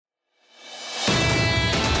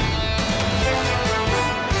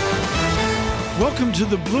Welcome to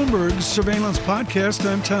the Bloomberg Surveillance Podcast.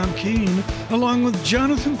 I'm Tom Keene, along with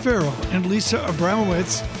Jonathan Farrell and Lisa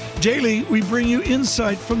Abramowitz. Daily, we bring you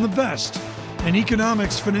insight from the best in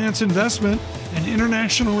economics, finance, investment, and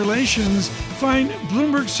international relations. Find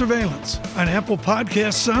Bloomberg Surveillance on Apple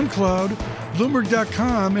Podcasts, SoundCloud,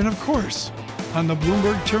 Bloomberg.com, and of course, on the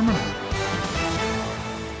Bloomberg Terminal.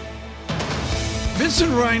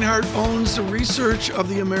 Vincent Reinhart owns the research of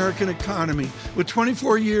the American economy. With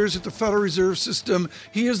 24 years at the Federal Reserve System,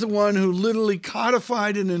 he is the one who literally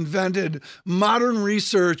codified and invented modern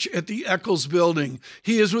research at the Eccles Building.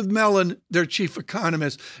 He is with Mellon, their chief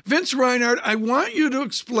economist. Vince Reinhart, I want you to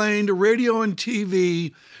explain to radio and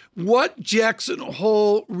TV what Jackson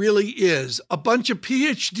Hole really is. A bunch of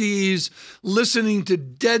PhDs listening to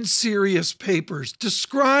dead serious papers.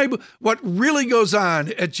 Describe what really goes on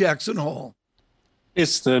at Jackson Hole.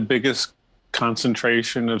 It's the biggest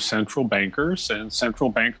concentration of central bankers, and central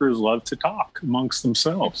bankers love to talk amongst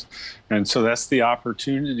themselves. And so that's the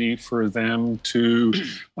opportunity for them to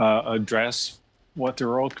address what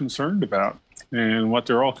they're all concerned about. And what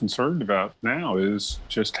they're all concerned about now is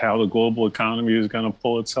just how the global economy is going to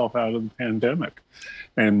pull itself out of the pandemic.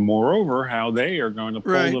 And moreover, how they are going to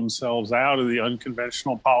pull themselves out of the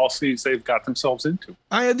unconventional policies they've got themselves into.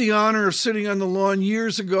 I had the honor of sitting on the lawn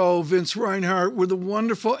years ago, Vince Reinhart, with the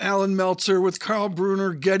wonderful Alan Meltzer, with Carl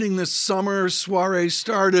Brunner, getting this summer soiree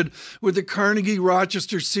started with the Carnegie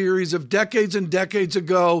Rochester series of decades and decades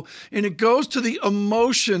ago. And it goes to the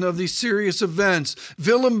emotion of these serious events.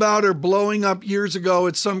 Willem Bouter blowing up years ago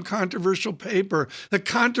at some controversial paper, the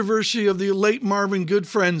controversy of the late Marvin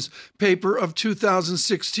Goodfriend's paper of 2016.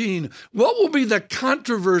 What will be the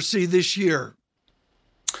controversy this year?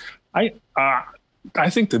 I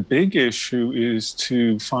think the big issue is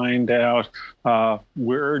to find out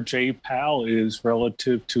where Jay Powell is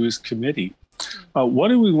relative to his committee. What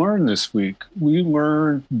did we learn this week? We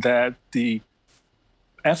learned that the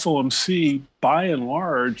FOMC, by and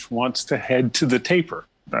large, wants to head to the taper.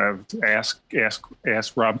 Ask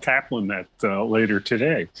Rob Kaplan that later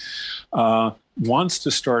today. Wants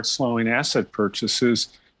to start slowing asset purchases.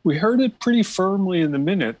 We heard it pretty firmly in the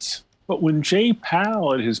minutes, but when Jay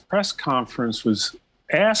Powell at his press conference was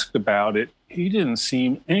asked about it, he didn't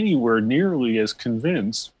seem anywhere nearly as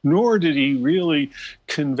convinced, nor did he really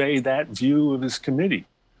convey that view of his committee.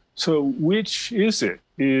 So which is it?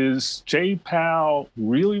 Is Jay Powell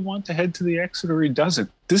really want to head to the exit, or he doesn't?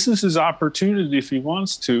 This is his opportunity, if he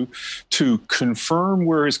wants to confirm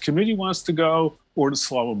where his committee wants to go or to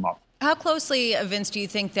slow him up. How closely, Vince, do you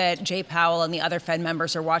think that Jay Powell and the other Fed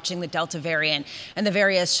members are watching the Delta variant and the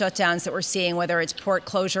various shutdowns that we're seeing, whether it's port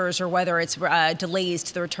closures or whether it's delays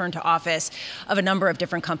to the return to office of a number of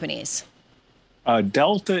different companies?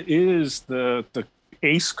 Delta is the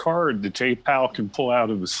ace card that Jay Powell can pull out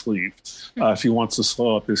of his sleeve if he wants to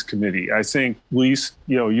slow up his committee. I think Lisa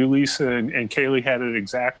and Kaylee had it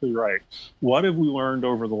exactly right. What have we learned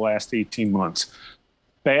over the last 18 months?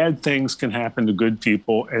 Bad things can happen to good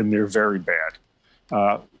people, and they're very bad.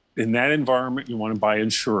 In that environment, you want to buy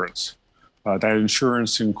insurance. That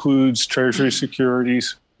insurance includes Treasury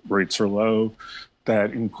securities, rates are low.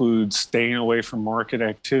 That includes staying away from market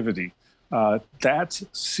activity. That's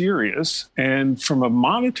serious. And from a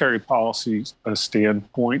monetary policy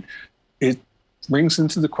standpoint, it brings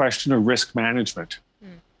into the question of risk management.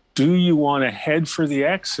 Do you want to head for the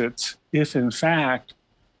exits if, in fact,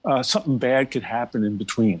 something bad could happen in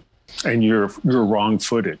between and you're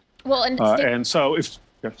wrong-footed? Well, and so if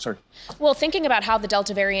sorry. Well, thinking about how the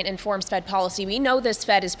Delta variant informs Fed policy, we know this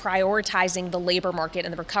Fed is prioritizing the labor market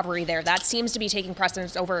and the recovery there. That seems to be taking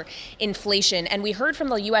precedence over inflation. And we heard from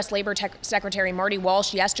the U.S. Labor Secretary Marty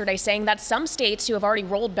Walsh yesterday saying that some states who have already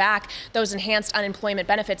rolled back those enhanced unemployment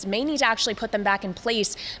benefits may need to actually put them back in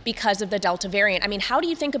place because of the Delta variant. I mean, how do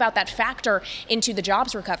you think about that factor into the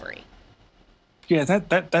jobs recovery? Yeah,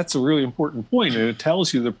 that's a really important point. And it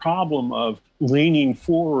tells you the problem of leaning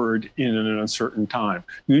forward in an uncertain time.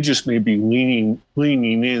 You just may be leaning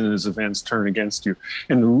in as events turn against you.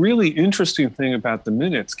 And the really interesting thing about the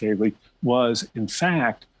minutes, Kaylee, was, in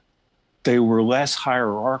fact, they were less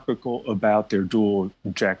hierarchical about their dual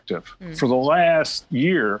objective. For the last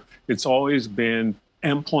year, it's always been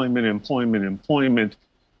employment,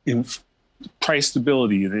 price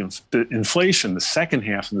stability, the inflation. The second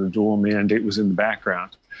half of the dual mandate was in the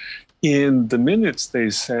background. In the minutes, they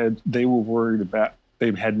said they were worried about,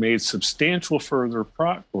 they had made substantial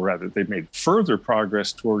they made further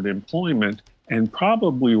progress toward employment and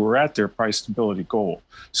probably were at their price stability goal.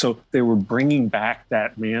 So they were bringing back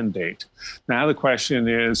that mandate. Now the question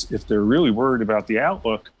is, if they're really worried about the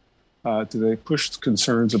outlook, do they push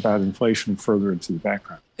concerns about inflation further into the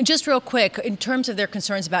background? Just real quick, in terms of their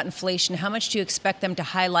concerns about inflation, how much do you expect them to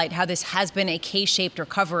highlight how this has been a K-shaped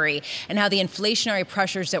recovery and how the inflationary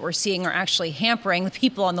pressures that we're seeing are actually hampering the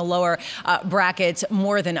people on the lower brackets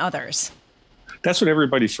more than others? That's what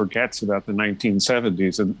everybody forgets about the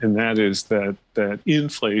 1970s, and that is that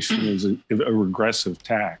inflation is a regressive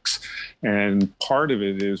tax. And part of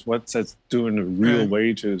it is what's that's doing to real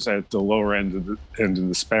wages at the lower end of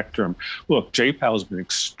the spectrum. Look, Jay Powell's been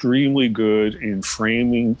extremely good in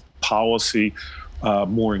framing policy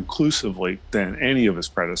more inclusively than any of his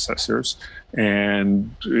predecessors.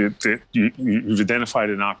 And you've identified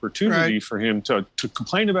an opportunity for him to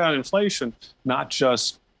complain about inflation, not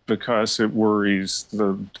just because it worries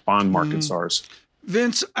the bond market czars.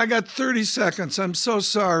 Vince, I got 30 seconds. I'm so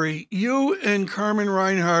sorry. You and Carmen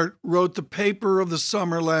Reinhart wrote the paper of the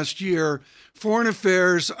summer last year, Foreign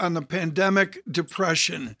Affairs on the Pandemic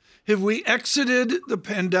Depression. Have we exited the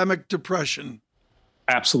pandemic depression?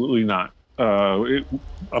 Absolutely not.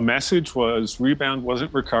 A message was rebound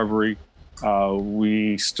wasn't recovery.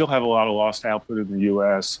 We still have a lot of lost output in the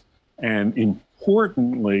U.S. And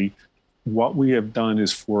importantly, what we have done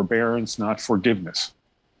is forbearance, not forgiveness.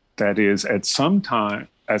 That is, at some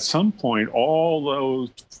point, all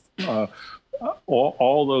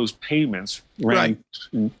those payments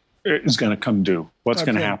is going to come due. What's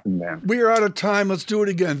going to happen then? We are out of time. Let's do it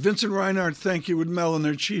again. Vincent Reinhart, thank you, with Mellon,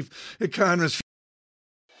 their chief economist.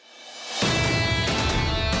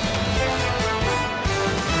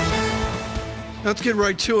 Let's get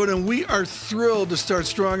right to it, and we are thrilled to start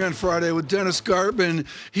Strong on Friday with Dennis Gartman.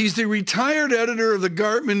 He's the retired editor of the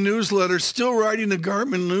Gartman newsletter, still writing the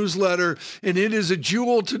Gartman newsletter, and it is a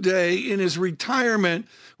jewel today in his retirement,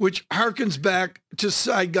 which harkens back to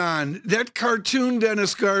Saigon. That cartoon,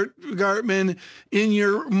 Dennis Gartman, in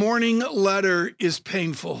your morning letter is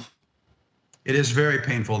painful. It is very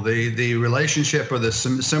painful. The relationship or the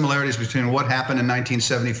similarities between what happened in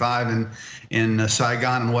 1975 in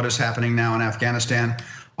Saigon and what is happening now in Afghanistan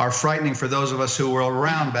are frightening for those of us who were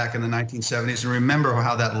around back in the 1970s and remember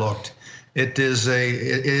how that looked. It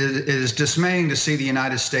is dismaying to see the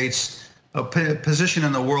United States position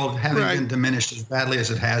in the world having been diminished as badly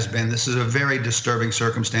as it has been. This is a very disturbing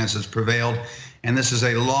circumstance that's prevailed, and this is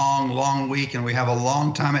a long, long week, and we have a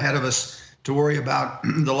long time ahead of us to worry about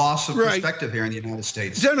the loss of perspective here in the United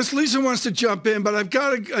States. Dennis, Lisa wants to jump in, but I've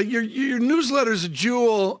got your newsletter is a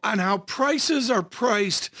jewel on how prices are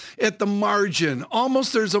priced at the margin.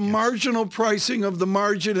 Almost there's a marginal pricing of the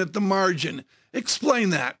margin at the margin. Explain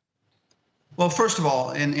that. Well, first of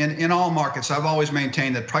all, in all markets, I've always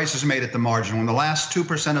maintained that price is made at the margin. When the last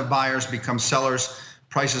 2% of buyers become sellers,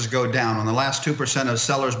 prices go down. When the last 2% of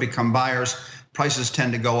sellers become buyers, prices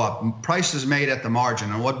tend to go up. Price is made at the margin.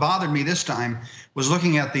 And what bothered me this time was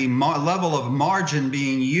looking at the level of margin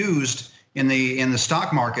being used in the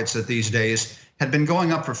stock markets that these days had been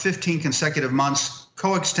going up for 15 consecutive months,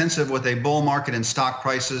 coextensive with a bull market in stock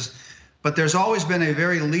prices. But there's always been a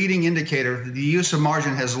very leading indicator. The use of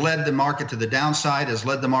margin has led the market to the downside, has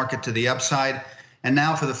led the market to the upside. And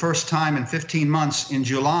now for the first time in 15 months in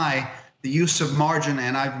July, the use of margin,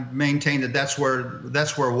 and I've maintained that that's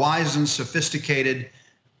where wizened, sophisticated,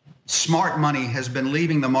 smart money has been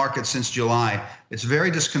leaving the market since July. It's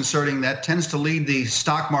very disconcerting. That tends to lead the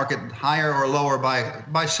stock market higher or lower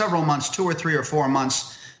by several months, 2 or 3 or 4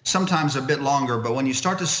 months, sometimes a bit longer. But when you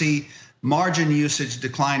start to see margin usage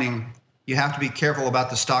declining, you have to be careful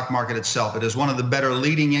about the stock market itself. It is one of the better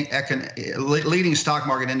leading stock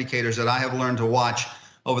market indicators that I have learned to watch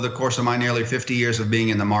over the course of my nearly 50 years of being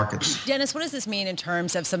in the markets. Dennis, what does this mean in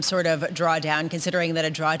terms of some sort of drawdown, considering that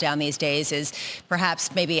a drawdown these days is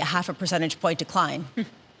perhaps maybe a 0.5 percentage point decline?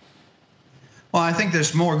 Well, I think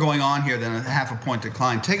there's more going on here than a 0.5 point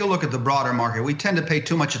decline. Take a look at the broader market. We tend to pay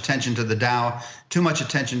too much attention to the Dow, too much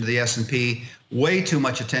attention to the S&P, way too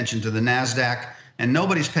much attention to the NASDAQ, and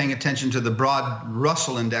nobody's paying attention to the broad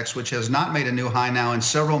Russell index, which has not made a new high now in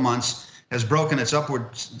several months, has broken its upward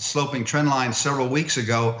sloping trend line several weeks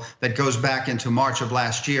ago that goes back into March of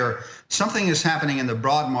last year. Something is happening in the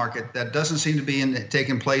broad market that doesn't seem to be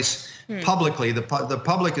taking place publicly. The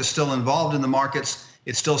public is still involved in the markets.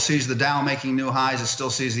 It still sees the Dow making new highs. It still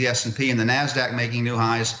sees the S&P and the NASDAQ making new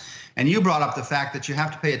highs. And you brought up the fact that you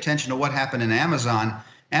have to pay attention to what happened in Amazon.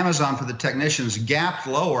 Amazon, for the technicians, gapped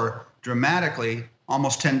lower dramatically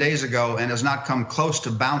almost 10 days ago and has not come close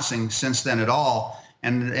to bouncing since then at all.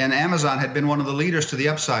 And Amazon had been one of the leaders to the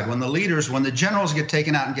upside. When the generals get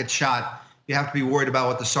taken out and get shot, you have to be worried about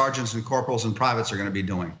what the sergeants and corporals and privates are going to be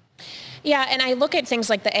doing. Yeah, and I look at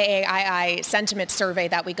things like the AAII sentiment survey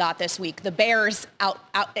that we got this week, the bears out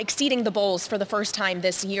exceeding the bulls for the first time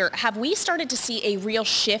this year. Have we started to see a real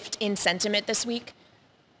shift in sentiment this week?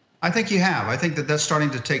 I think you have. I think that that's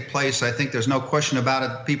starting to take place. I think there's no question about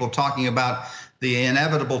it. People talking about the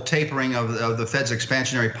inevitable tapering of the Fed's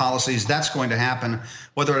expansionary policies. That's going to happen,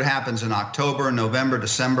 whether it happens in October, November,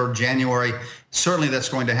 December, January. Certainly that's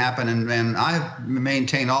going to happen. And I have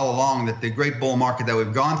maintained all along that the great bull market that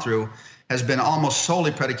we've gone through has been almost solely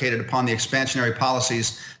predicated upon the expansionary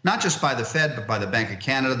policies, not just by the Fed, but by the Bank of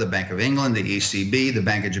Canada, the Bank of England, the ECB, the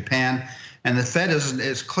Bank of Japan. And the Fed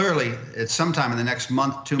is clearly, at some time in the next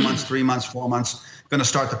month, 2 months, 3 months, 4 months, going to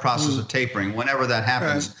start the process of tapering. Whenever that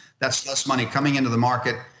happens, right, that's less money coming into the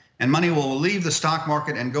market, and money will leave the stock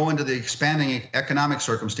market and go into the expanding economic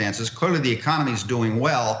circumstances. Clearly, the economy is doing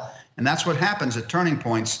well, and that's what happens at turning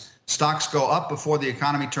points. Stocks go up before the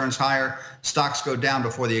economy turns higher. Stocks go down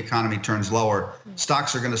before the economy turns lower.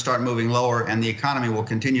 Stocks are going to start moving lower, and the economy will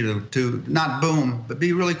continue to not boom, but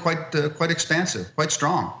be really quite expansive, quite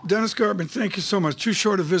strong. Dennis Gartman, thank you so much. Too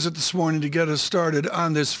short a visit this morning to get us started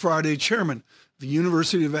on this Friday. Chairman of the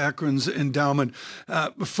University of Akron's Endowment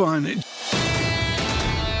Fund.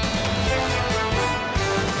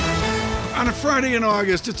 On a Friday in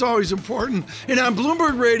August, it's always important. And on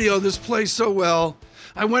Bloomberg Radio, this plays so well.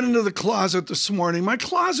 I went into the closet this morning. My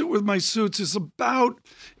closet with my suits is about,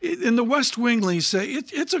 in the West Wing, Lisa,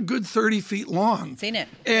 it's a good 30 feet long. Seen it.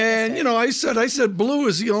 And, you know, I said blue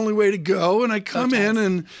is the only way to go. And I come in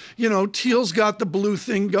and, you know, Teal's got the blue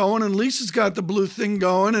thing going and Lisa's got the blue thing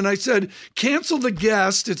going. And I said, cancel the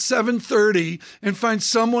guest at 7:30 and find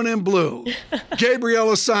someone in blue.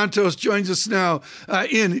 Gabriela Santos joins us now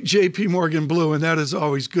in JP Morgan Blue. And that is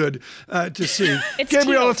always good to see.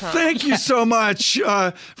 Gabriela, thank you so much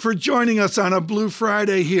for joining us on a Blue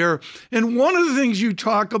Friday here. And one of the things you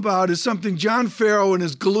talk about is something John Farrow in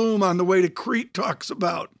his gloom on the way to Crete talks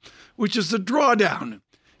about, which is the drawdown.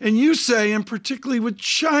 And you say, and particularly with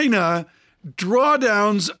China,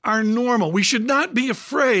 drawdowns are normal. We should not be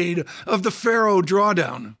afraid of the Farrow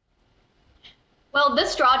drawdown. Well,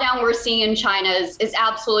 this drawdown we're seeing in China is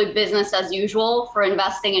absolutely business as usual for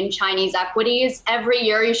investing in Chinese equities. Every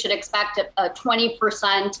year you should expect a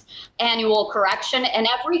 20% annual correction. And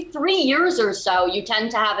every 3 years or so, you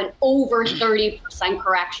tend to have an over 30%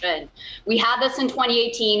 correction. We had this in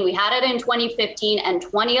 2018, we had it in 2015 and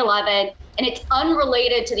 2011, and it's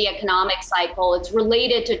unrelated to the economic cycle. It's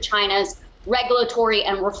related to China's regulatory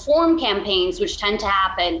and reform campaigns, which tend to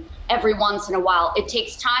happen every once in a while. It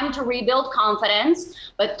takes time to rebuild confidence,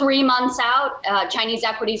 but 3 months out, Chinese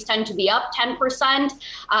equities tend to be up 10%,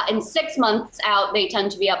 and 6 months out, they tend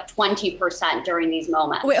to be up 20% during these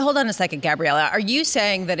moments. Wait, hold on a second, Gabriela. Are you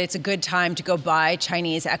saying that it's a good time to go buy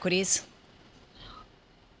Chinese equities?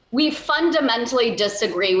 We fundamentally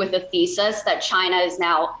disagree with the thesis that China is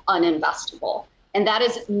now uninvestable. And that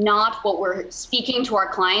is not what we're speaking to our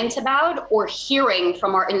clients about or hearing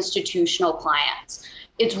from our institutional clients.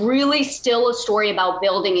 It's really still a story about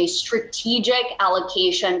building a strategic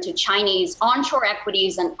allocation to Chinese onshore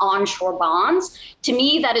equities and onshore bonds. To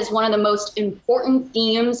me, that is one of the most important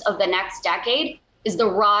themes of the next decade, is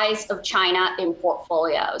the rise of China in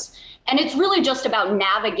portfolios. And it's really just about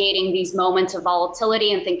navigating these moments of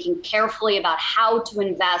volatility and thinking carefully about how to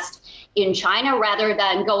invest in China rather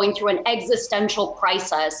than going through an existential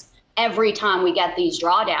crisis every time we get these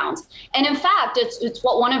drawdowns. And in fact, it's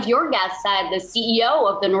what one of your guests said, the CEO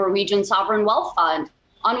of the Norwegian Sovereign Wealth Fund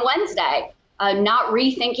on Wednesday, not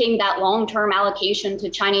rethinking that long-term allocation to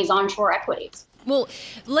Chinese onshore equities. Well,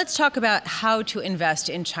 let's talk about how to invest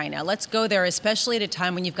in China. Let's go there, especially at a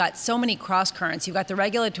time when you've got so many cross currents. You've got the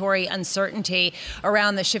regulatory uncertainty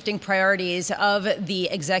around the shifting priorities of the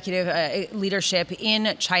executive leadership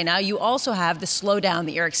in China. You also have the slowdown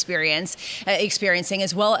that you're experiencing,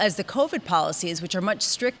 as well as the COVID policies, which are much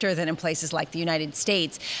stricter than in places like the United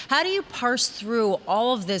States. How do you parse through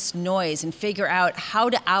all of this noise and figure out how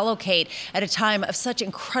to allocate at a time of such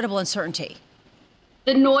incredible uncertainty?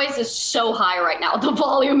 The noise is so high right now. The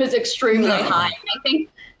volume is extremely high. I think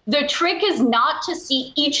the trick is not to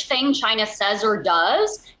see each thing China says or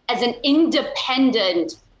does as an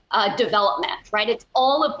independent development, right? It's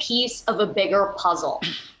all a piece of a bigger puzzle.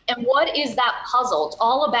 And what is that puzzle? It's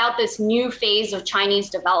all about this new phase of Chinese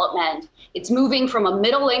development. It's moving from a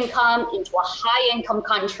middle income into a high income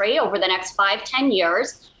country over the next 5-10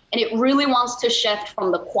 years. And it really wants to shift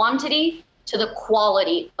from the quantity to the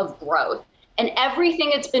quality of growth. And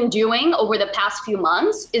everything it's been doing over the past few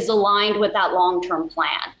months is aligned with that long-term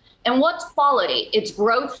plan. And what's quality? It's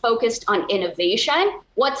growth focused on innovation.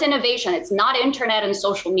 What's innovation? It's not internet and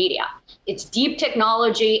social media. It's deep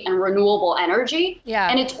technology and renewable energy. Yeah.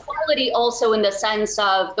 And it's quality also in the sense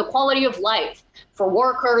of the quality of life for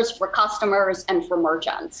workers, for customers, and for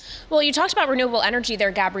merchants. Well, you talked about renewable energy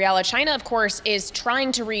there, Gabriella. China, of course, is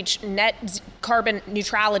trying to reach net carbon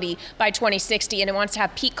neutrality by 2060, and it wants to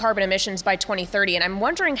have peak carbon emissions by 2030. And I'm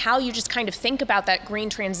wondering how you just kind of think about that green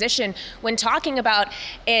transition when talking about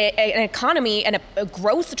an economy and a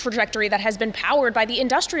growth trajectory that has been powered by the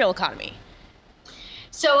industrial economy.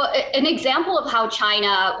 So an example of how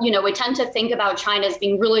China, we tend to think about China as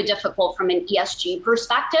being really difficult from an ESG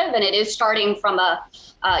perspective, and it is starting from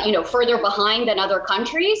further behind than other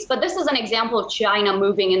countries. But this is an example of China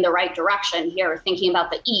moving in the right direction here, thinking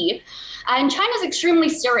about the E. And China is extremely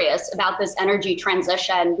serious about this energy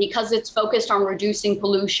transition because it's focused on reducing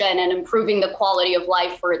pollution and improving the quality of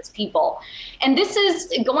life for its people. And this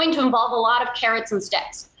is going to involve a lot of carrots and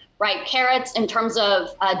sticks. Right, carrots in terms of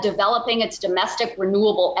developing its domestic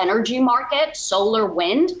renewable energy market, solar,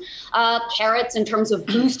 wind. Carrots in terms of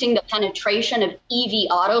boosting the penetration of EV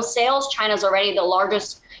auto sales. China's already the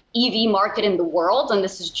largest EV market in the world, and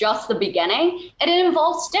this is just the beginning. And it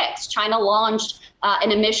involves sticks. China launched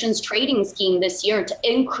an emissions trading scheme this year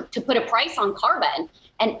to put a price on carbon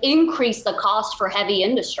and increase the cost for heavy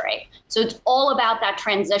industry. So it's all about that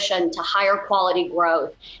transition to higher quality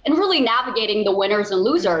growth and really navigating the winners and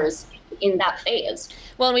losers in that phase.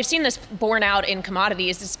 Well, and we've seen this borne out in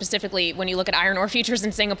commodities, specifically when you look at iron ore futures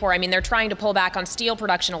in Singapore. I mean, they're trying to pull back on steel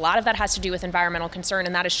production. A lot of that has to do with environmental concern,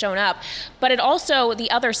 and that has shown up. But it also,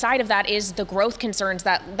 the other side of that is the growth concerns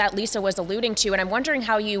that Lisa was alluding to. And I'm wondering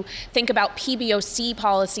how you think about PBOC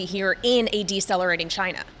policy here in a decelerating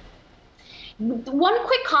China. One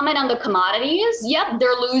quick comment on the commodities. Yep,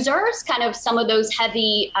 they're losers, kind of some of those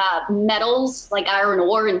heavy metals like iron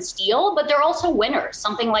ore and steel, but they're also winners,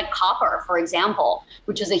 something like copper, for example,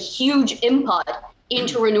 which is a huge input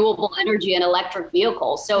into renewable energy and electric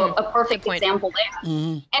vehicles. So a perfect example there.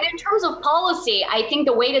 And in terms of policy, I think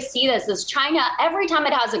the way to see this is China, every time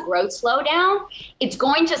it has a growth slowdown, it's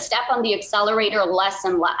going to step on the accelerator less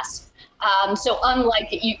and less. So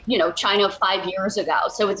unlike, China 5 years ago.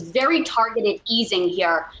 So it's very targeted easing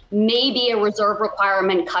here, maybe a reserve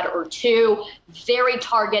requirement cut or two, very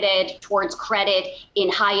targeted towards credit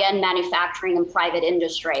in high-end manufacturing and private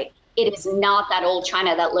industry. It is not that old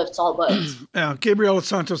China that lifts all boats. Yeah, Gabriela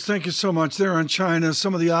Santos, thank you so much there on China,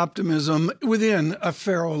 some of the optimism within a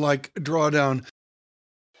Pharaoh-like drawdown.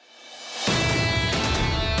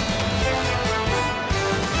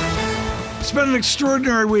 It's been an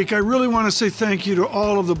extraordinary week. I really want to say thank you to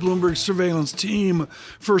all of the Bloomberg surveillance team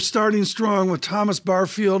for starting strong with Thomas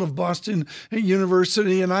Barfield of Boston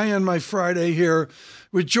University. And I end my Friday here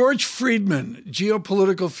with George Friedman,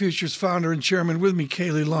 Geopolitical Futures founder and chairman, with me,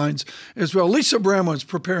 Kaylee Lines, as well. Lisa Bramwood's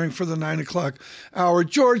preparing for the 9 o'clock hour.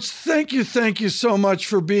 George, thank you so much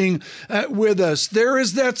for being with us. There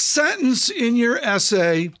is that sentence in your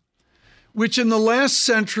essay, which in the last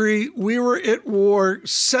century, we were at war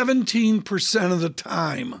 17% of the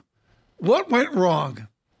time. What went wrong?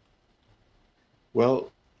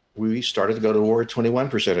 Well, we started to go to war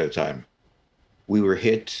 21% of the time. We were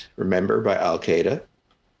hit, remember, by Al-Qaeda.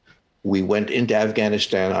 We went into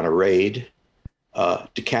Afghanistan on a raid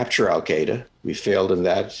to capture Al-Qaeda. We failed in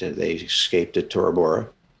that. They escaped at Tora Bora.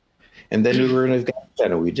 And then we were in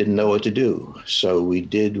Afghanistan and we didn't know what to do. So we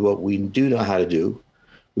did what we do know how to do.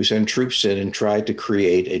 We sent troops in and tried to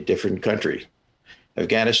create a different country.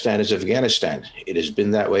 Afghanistan is Afghanistan. It has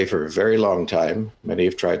been that way for a very long time. Many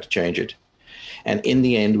have tried to change it. And in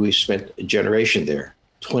the end, we spent a generation there,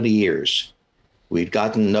 20 years. We'd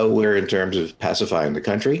gotten nowhere in terms of pacifying the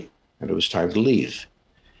country, and it was time to leave.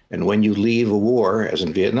 And when you leave a war, as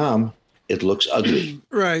in Vietnam, it looks ugly.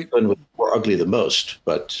 Right. It was more ugly than most,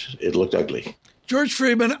 but it looked ugly. George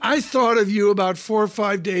Friedman, I thought of you about 4 or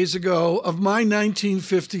 5 days ago of my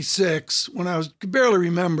 1956, when I could barely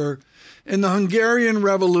remember, in the Hungarian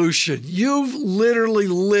Revolution. You've literally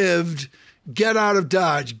lived get out of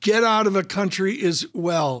Dodge, get out of a country as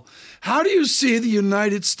well. How do you see the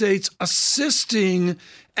United States assisting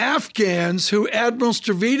Afghans who Admiral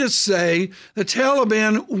Stavridis say the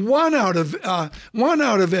Taliban won out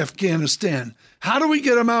of Afghanistan? How do we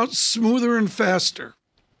get them out smoother and faster?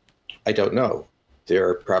 I don't know. There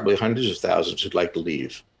are probably hundreds of thousands who'd like to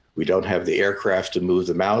leave. We don't have the aircraft to move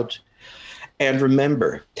them out. And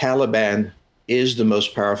remember, Taliban is the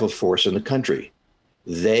most powerful force in the country.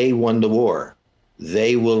 They won the war.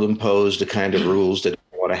 They will impose the kind of rules that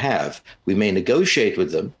we want to have. We may negotiate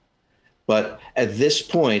with them, but at this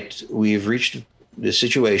point, we've reached the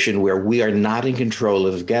situation where we are not in control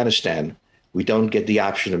of Afghanistan, we don't get the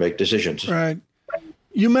option to make decisions. Right.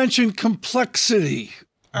 You mentioned complexity.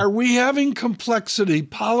 Are we having complexity,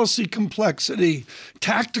 policy complexity,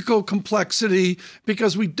 tactical complexity,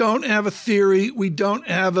 because we don't have a theory, we don't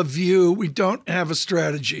have a view, we don't have a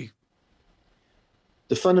strategy?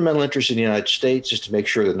 The fundamental interest in the United States is to make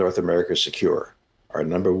sure that North America is secure. Our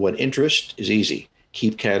number one interest is easy.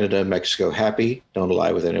 Keep Canada and Mexico happy. Don't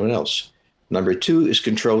ally with anyone else. Number two is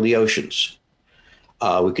control the oceans.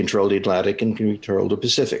 We control the Atlantic and control the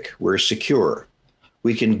Pacific. We're secure.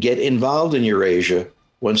 We can get involved in Eurasia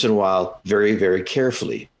once in a while very, very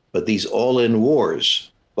carefully. But these all-in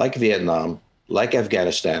wars, like Vietnam, like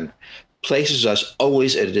Afghanistan, places us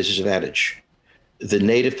always at a disadvantage. The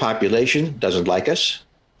native population doesn't like us.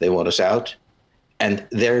 They want us out. And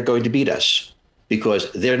they're going to beat us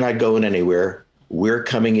because they're not going anywhere. We're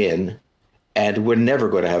coming in, and we're never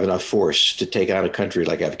going to have enough force to take on a country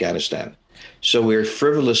like Afghanistan. So we're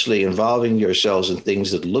frivolously involving ourselves in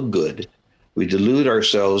things that look good. We delude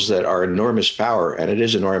ourselves that our enormous power, and it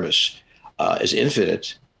is enormous, is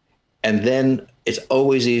infinite. And then it's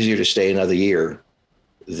always easier to stay another year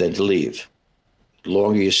than to leave. The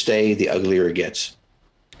longer you stay, the uglier it gets.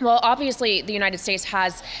 Well, obviously, the United States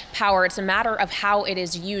has power. It's a matter of how it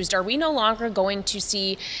is used. Are we no longer going to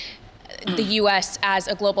see the U.S. as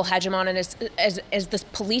a global hegemon and as this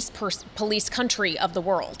police country of the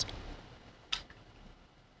world?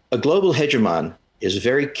 A global hegemon is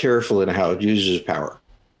very careful in how it uses power.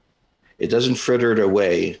 It doesn't fritter it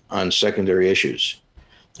away on secondary issues.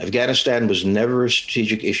 Afghanistan was never a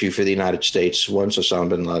strategic issue for the United States once Osama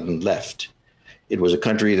bin Laden left. It was a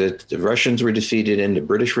country that the Russians were defeated in, the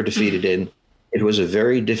British were defeated in. It was a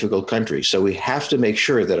very difficult country. So we have to make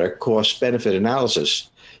sure that our cost-benefit analysis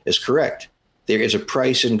is correct. There is a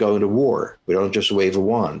price in going to war. We don't just wave a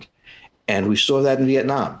wand. And we saw that in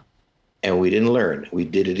Vietnam. And we didn't learn. We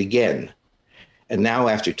did it again. And now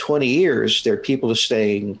after 20 years, there are people who are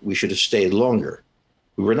saying we should have stayed longer.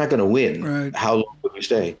 We were not going to win. Right. How long would we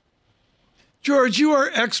stay? George, you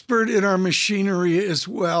are expert in our machinery as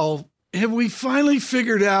well. Have we finally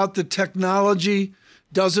figured out that technology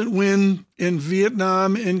doesn't win in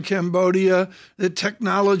Vietnam, in Cambodia, that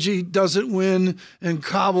technology doesn't win in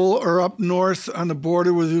Kabul or up north on the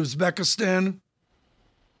border with Uzbekistan?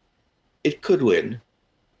 It could win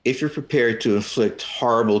if you're prepared to inflict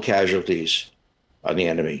horrible casualties on the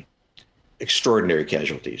enemy, extraordinary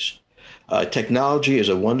casualties. Technology is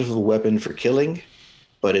a wonderful weapon for killing,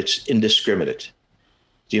 but it's indiscriminate.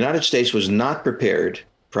 The United States was not prepared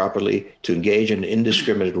properly to engage in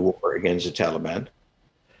indiscriminate war against the Taliban.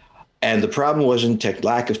 And the problem wasn't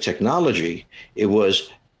lack of technology. It was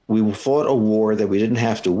we fought a war that we didn't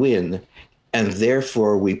have to win, and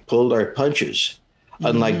therefore we pulled our punches.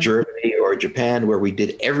 Unlike Germany or Japan, where we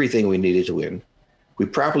did everything we needed to win. We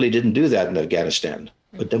probably didn't do that in Afghanistan,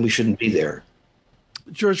 but then we shouldn't be there.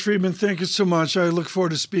 George Friedman, thank you so much. I look forward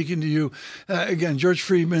to speaking to you. Again, George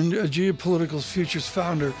Friedman, Geopolitical Futures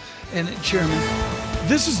founder and chairman.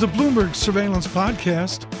 This is the Bloomberg Surveillance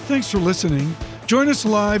Podcast. Thanks for listening. Join us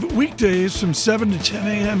live weekdays from 7 to 10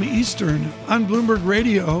 a.m. Eastern on Bloomberg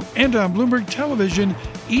Radio and on Bloomberg Television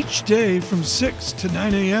each day from 6 to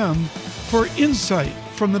 9 a.m. for insight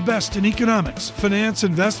from the best in economics, finance,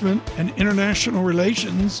 investment, and international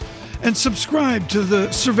relations. And subscribe to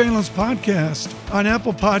the Surveillance Podcast on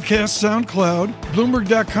Apple Podcasts, SoundCloud,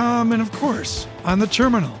 Bloomberg.com, and of course, on the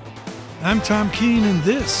terminal. I'm Tom Keene, and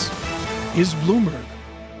this is Bloomberg.